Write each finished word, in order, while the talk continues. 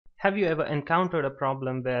Have you ever encountered a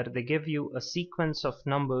problem where they give you a sequence of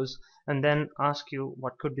numbers and then ask you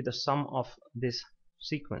what could be the sum of this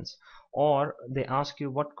sequence, or they ask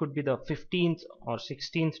you what could be the 15th or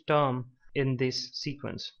 16th term in this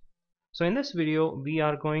sequence? So in this video we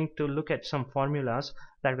are going to look at some formulas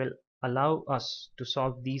that will allow us to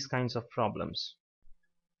solve these kinds of problems.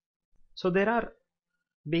 So there are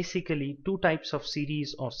basically two types of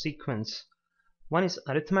series or sequence. One is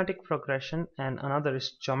arithmetic progression and another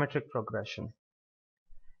is geometric progression.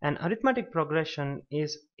 An arithmetic progression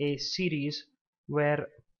is a series where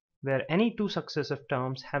any two successive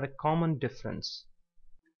terms have a common difference.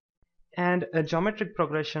 And a geometric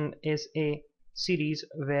progression is a series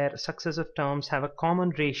where successive terms have a common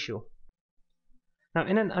ratio. Now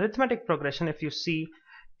in an arithmetic progression, if you see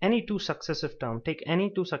any two successive terms, take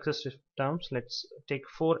any two successive terms, let's take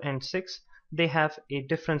 4 and 6, they have a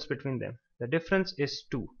difference between them. The difference is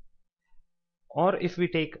 2. Or if we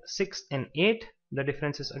take 6 and 8, the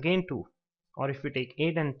difference is again 2. Or if we take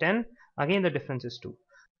 8 and 10, again the difference is 2.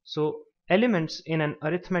 So elements in an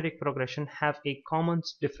arithmetic progression have a common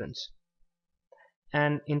difference.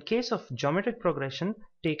 And in case of geometric progression,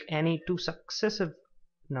 take any two successive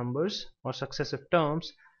numbers or successive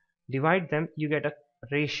terms, divide them, you get a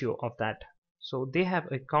ratio of that. So they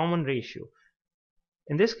have a common ratio.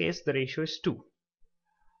 In this case the ratio is 2.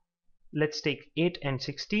 Let's take 8 and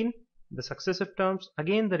 16, the successive terms,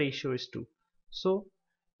 again the ratio is 2. So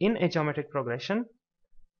in a geometric progression,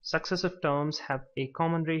 successive terms have a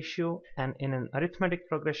common ratio, and in an arithmetic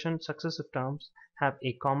progression, successive terms have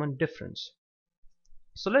a common difference.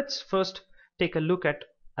 So let's first take a look at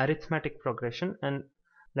arithmetic progression, and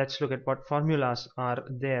let's look at what formulas are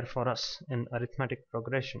there for us in arithmetic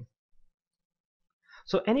progression.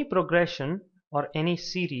 So any progression or any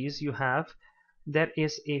series you have, there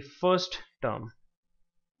is a first term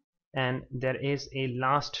and there is a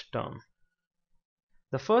last term.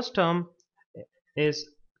 The first term is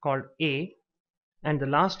called A and the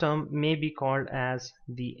last term may be called as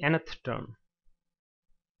the nth term.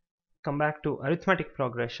 Come back to arithmetic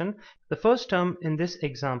progression. The first term in this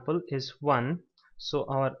example is 1, so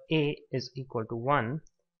our A is equal to 1,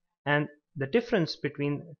 and the difference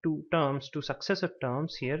between two successive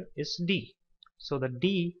terms here is D. So the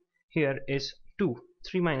D here is 2.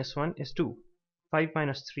 3 minus 1 is 2. 5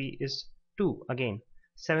 minus 3 is 2 again.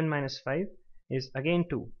 7 minus 5 is again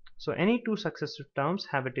 2. So any two successive terms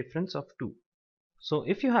have a difference of 2. So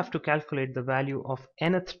if you have to calculate the value of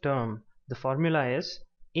nth term, the formula is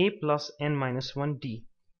A plus n minus 1 D.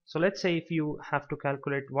 So let's say if you have to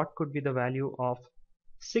calculate what could be the value of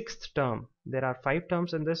sixth term. There are 5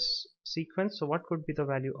 terms in this sequence, so what could be the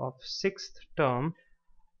value of sixth term?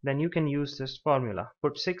 Then you can use this formula.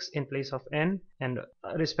 Put 6 in place of n and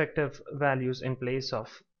respective values in place of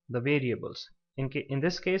the variables. In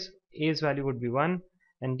this case, A's value would be 1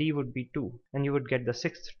 and D would be 2, and you would get the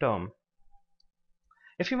sixth term.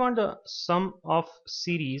 If you want the sum of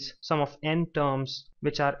series, sum of n terms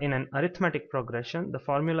which are in an arithmetic progression, the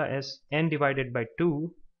formula is n divided by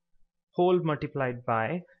 2 whole multiplied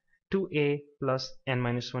by 2a plus n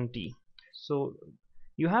minus 1t. So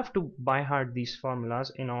you have to by heart these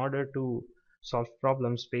formulas in order to solve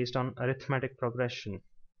problems based on arithmetic progression.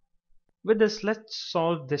 With this, let's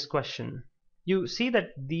solve this question. You see that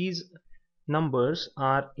these numbers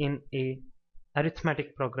are in a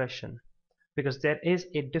arithmetic progression because there is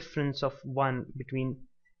a difference of 1 between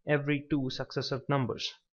every two successive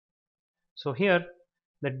numbers. So here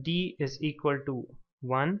the D is equal to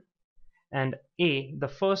 1 and A, the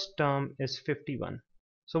first term, is 51.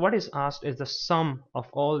 So what is asked is the sum of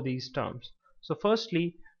all these terms. So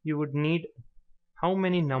firstly you would need how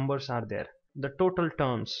many numbers are there, the total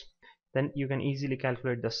terms. Then you can easily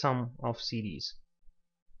calculate the sum of series.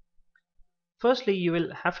 Firstly you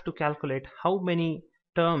will have to calculate how many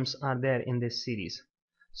terms are there in this series.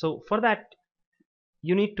 So for that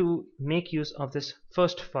you need to make use of this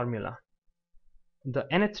first formula. The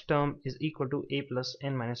nth term is equal to A plus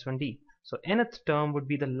n minus 1D. So nth term would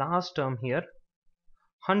be the last term here.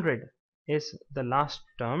 100 is the last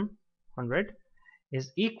term. 100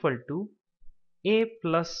 is equal to A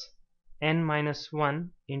plus n minus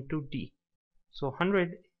 1 into D. So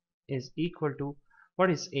 100 is equal to,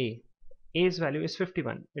 what is A? A's value is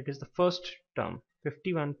 51. It is the first term.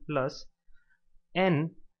 51 plus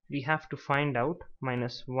n we have to find out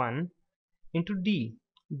minus 1 into D.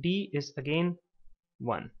 D is again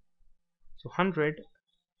 1. So 100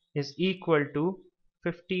 is equal to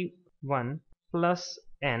 51 plus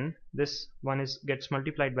n. This one gets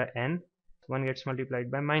multiplied by n, 1 gets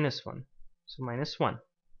multiplied by minus 1, so minus 1.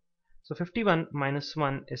 So 51 minus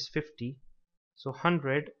 1 is 50, so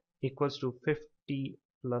 100 equals to 50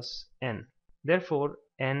 plus n. Therefore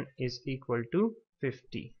n is equal to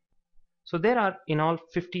 50. So there are in all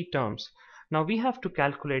 50 terms. Now we have to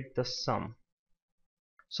calculate the sum.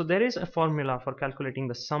 So there is a formula for calculating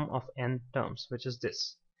the sum of n terms, which is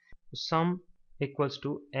this. Sum equals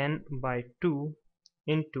to n by 2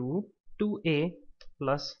 into 2a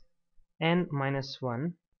plus n minus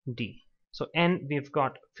 1 d. So n we've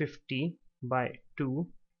got 50 by 2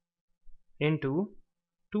 into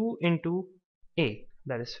 2 into a,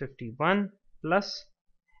 that is 51, plus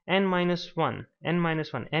n minus 1.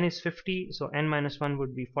 N is 50, so n minus 1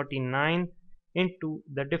 would be 49 into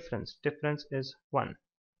the difference. Difference is 1.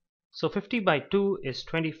 So 50 by 2 is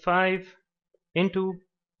 25 into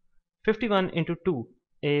 51 into 2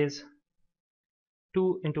 is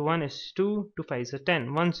 2 into 1 is 2, 2 5 is a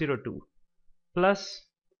 10, 102 plus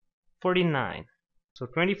 49. So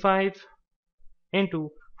 25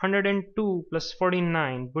 into 102 plus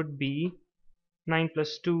 49 would be 9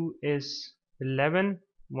 plus 2 is 11,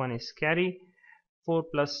 1 is carry, 4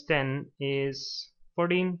 plus 10 is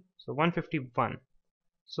 14, so 151.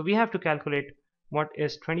 So we have to calculate what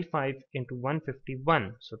is 25 into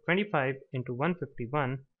 151. So 25 into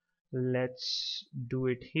 151, let's do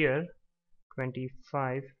it here.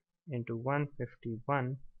 25 into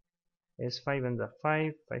 151 is 5 and the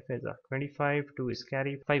 5, 5 is a 25, 2 is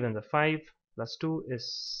carry, 5 and the 5 plus 2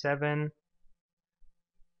 is 7,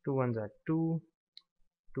 2 ones are 2,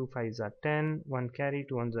 2 5s are 10, 1 carry,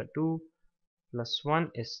 2 ones are 2, plus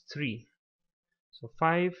 1 is 3. So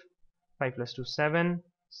 5 plus 2 7,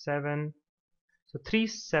 7, so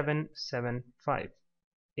 3775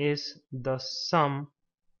 is the sum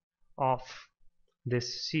of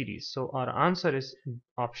this series. So our answer is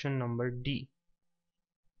option number D.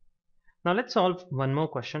 Now let's solve one more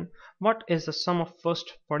question. What is the sum of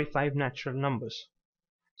first 45 natural numbers?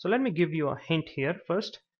 So let me give you a hint here.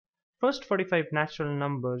 First 45 natural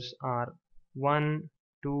numbers are 1,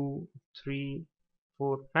 2, 3,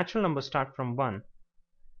 4. Natural numbers start from 1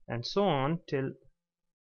 and so on till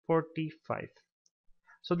 45.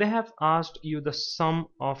 So they have asked you the sum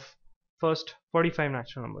of first 45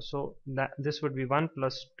 natural numbers. So that this would be 1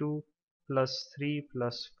 plus 2 plus 3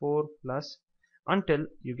 plus 4 plus until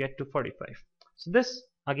you get to 45. So this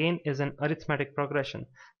again is an arithmetic progression.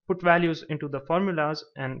 Put values into the formulas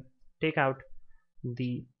and take out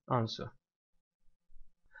the answer.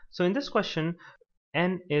 So in this question,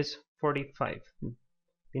 n is 45.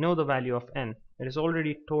 We know the value of n. It is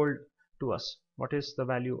already told to us what is the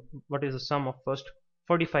value, what is the sum of first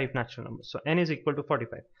 45 natural numbers. So n is equal to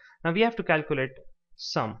 45. Now we have to calculate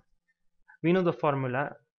sum. We know the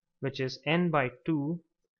formula, which is n by 2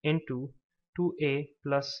 into 2a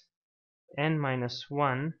plus n minus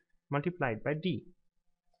 1 multiplied by d.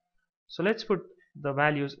 So let's put the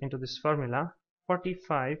values into this formula.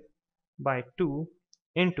 45 by 2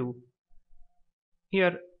 into,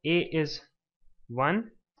 here a is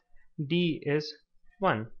 1, d is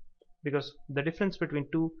 1, because the difference between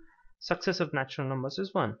two successive natural numbers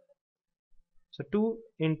is 1. So 2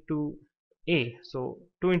 into a, so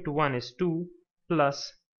 2 into 1 is 2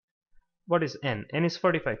 plus, what is n? N is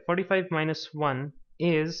 45. 45 minus 1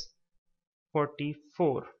 is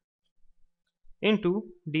 44 into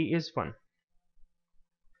d is 1.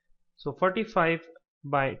 So 45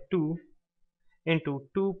 by 2 into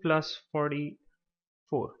 2 plus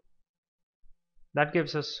 44. That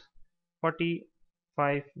gives us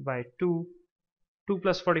 45 by 2. 2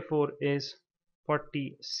 plus 44 is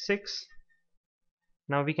 46.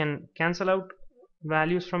 Now we can cancel out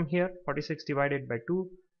values from here. 46 divided by 2.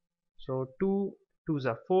 So 2 2s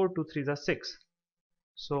are 4, 2 3s are 6.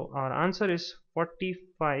 So our answer is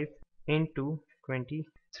 45 into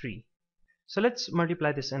 23. So let's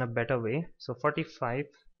multiply this in a better way. So 45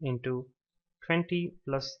 into 20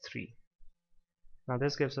 plus 3. Now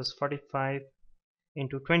this gives us 45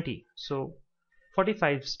 into 20. So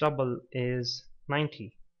 45's double is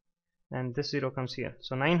 90. And this 0 comes here.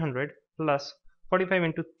 So 900 plus 45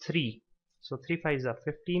 into 3. So 3 5s are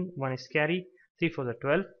 15. 1 is carry. 3 4s are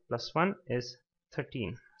 12. Plus 1 is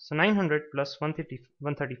 13. So 900 plus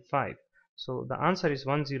 135. So the answer is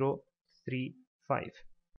 1035.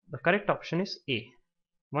 The correct option is A,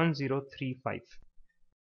 1035.